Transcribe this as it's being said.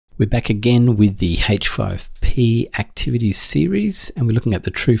We're back again with the H5P Activities series, and we're looking at the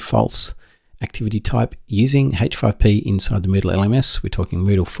true-false activity type using H5P inside the Moodle LMS. We're talking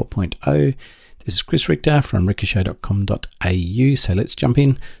Moodle 4.0. This is Chris Richter from ricochet.com.au. So let's jump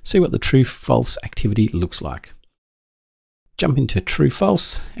in, see what the true-false activity looks like. Jump into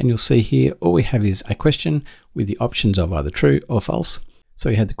true-false, and you'll see here all we have is a question with the options of either true or false. So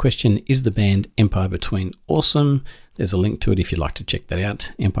we had the question, is the band Empire Between awesome? There's a link to it if you'd like to check that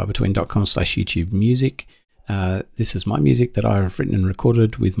out, empirebetween.com/YouTube music. This is my music that I've written and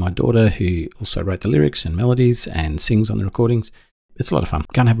recorded with my daughter, who also wrote the lyrics and melodies and sings on the recordings. It's a lot of fun.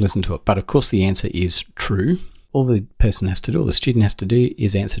 Go and have a listen to it. But of course the answer is true. All the person has to do, or the student has to do,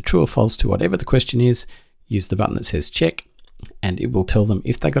 is answer true or false to whatever the question is. Use the button that says check, and it will tell them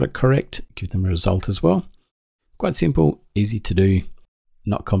if they got it correct, give them a result as well. Quite simple, easy to do,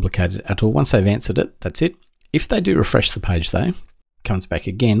 not complicated at all. Once they've answered it, that's it. If they do refresh the page though, it comes back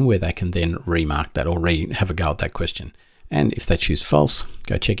again where they can then remark that or have a go at that question. And if they choose false,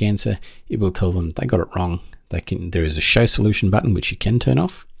 go check answer, it will tell them they got it wrong. There is a show solution button which you can turn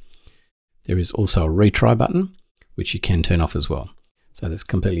off. There is also a retry button which you can turn off as well. So that's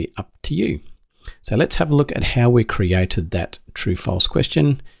completely up to you. So let's have a look at how we created that true-false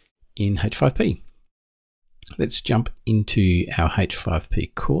question in H5P. Let's jump into our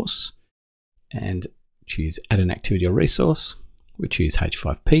H5P course and choose add an activity or resource. We choose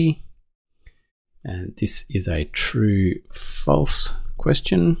H5P, and this is a true-false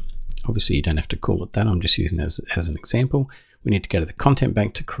question. Obviously you don't have to call it that, I'm just using it as an example. We need to go to the content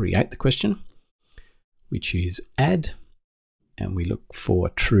bank to create the question. We choose add, and we look for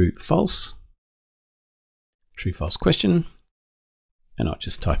true-false question, and I'll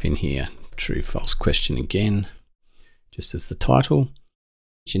just type in here true-false question again, just as the title.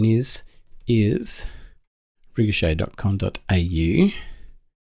 Question is ricochet.com.au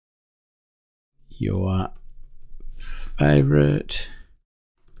your favorite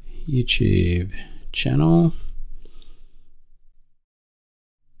YouTube channel?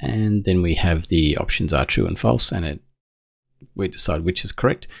 And then we have the options are true and false, and we decide which is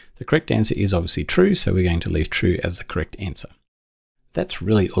correct. The correct answer is obviously true, so we're going to leave true as the correct answer. That's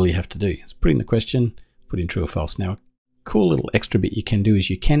really all you have to do, is put in the question, put in true or false. Now, a cool little extra bit you can do is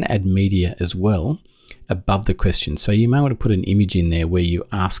you can add media as well above the question. So you may want to put an image in there where you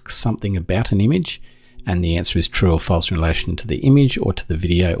ask something about an image, and the answer is true or false in relation to the image or to the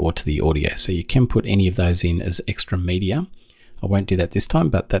video or to the audio. So you can put any of those in as extra media. I won't do that this time,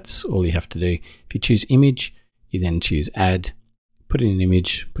 but that's all you have to do. If you choose image, you then choose add, put in an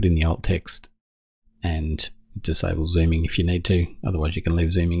image, put in the alt text, and disable zooming if you need to. Otherwise you can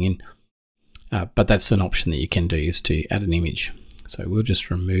leave zooming in. But that's an option that you can do, is to add an image. So we'll just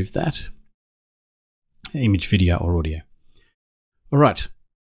remove that. Image, video, or audio. All right.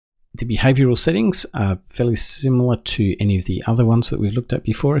 The behavioral settings are fairly similar to any of the other ones that we've looked at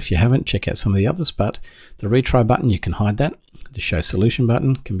before. If you haven't, check out some of the others, but the retry button, you can hide that. The show solution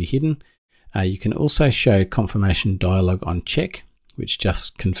button can be hidden. You can also show confirmation dialog on check, which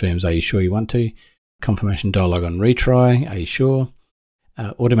just confirms, are you sure you want to? Confirmation dialog on retry, are you sure?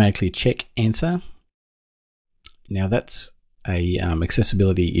 Automatically check answer. Now that's a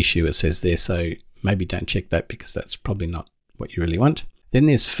accessibility issue, it says there, so maybe don't check that because that's probably not what you really want. Then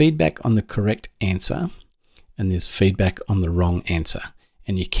there's feedback on the correct answer, and there's feedback on the wrong answer.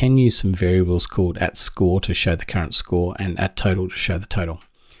 And you can use some variables called @score to show the current score and @total to show the total.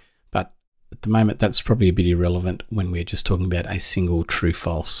 But at the moment, that's probably a bit irrelevant when we're just talking about a single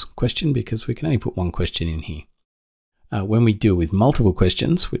true-false question, because we can only put one question in here. When we deal with multiple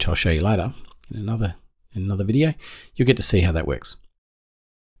questions, which I'll show you later in another video, you'll get to see how that works.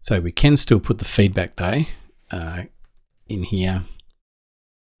 So we can still put the feedback though in here,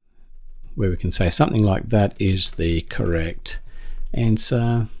 where we can say something like that is the correct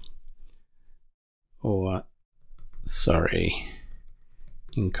answer, or sorry,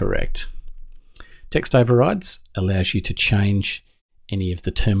 incorrect. Text overrides allows you to change any of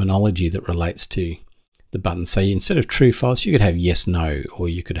the terminology that relates to the button. So instead of true, false, you could have yes, no, or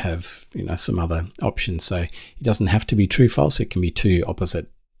you could have some other options. So it doesn't have to be true, false. It can be two opposite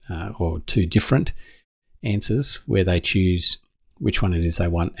or two different answers where they choose which one it is they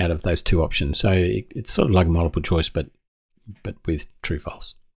want out of those two options. So it's sort of like a multiple choice, but with true,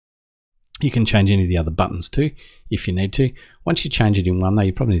 false. You can change any of the other buttons too if you need to. Once you change it in one though,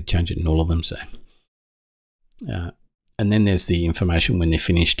 you probably need to change it in all of them. So, and then there's the information when they're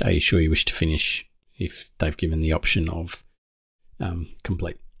finished. Are you sure you wish to finish? If they've given the option of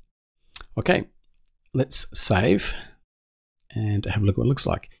complete. Okay, let's save and have a look at what it looks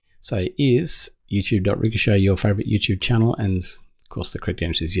like. So is youtube.ricochet your favorite YouTube channel? And course, the correct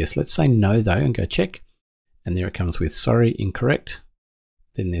answer is yes. Let's say no though and go check. And there it comes with sorry, incorrect.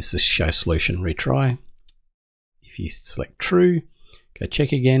 Then there's the show solution, retry. If you select true, go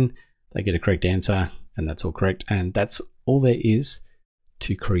check again, they get a correct answer, and that's all correct. And that's all there is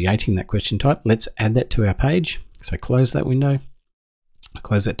to creating that question type. Let's add that to our page. So close that window,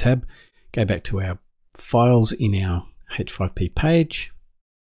 close that tab, go back to our files in our H5P page,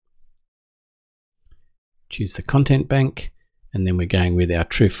 choose the content bank, and then we're going with our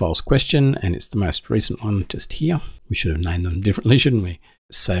true false question, and it's the most recent one just here. We should have named them differently, shouldn't we?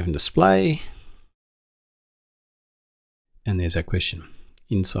 Save and display. And there's our question.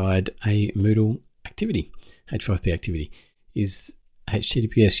 Inside a Moodle activity, H5P activity, is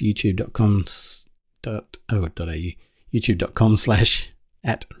https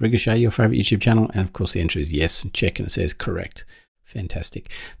youtube.com/@Ricoshae, your favorite YouTube channel. And of course the answer is yes, check, and it says correct. Fantastic.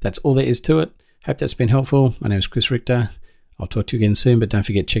 That's all there is to it. Hope that's been helpful. My name is Chris Richter. I'll talk to you again soon, but don't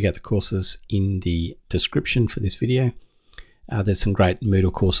forget, check out the courses in the description for this video. There's some great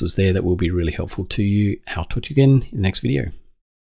Moodle courses there that will be really helpful to you. I'll talk to you again in the next video.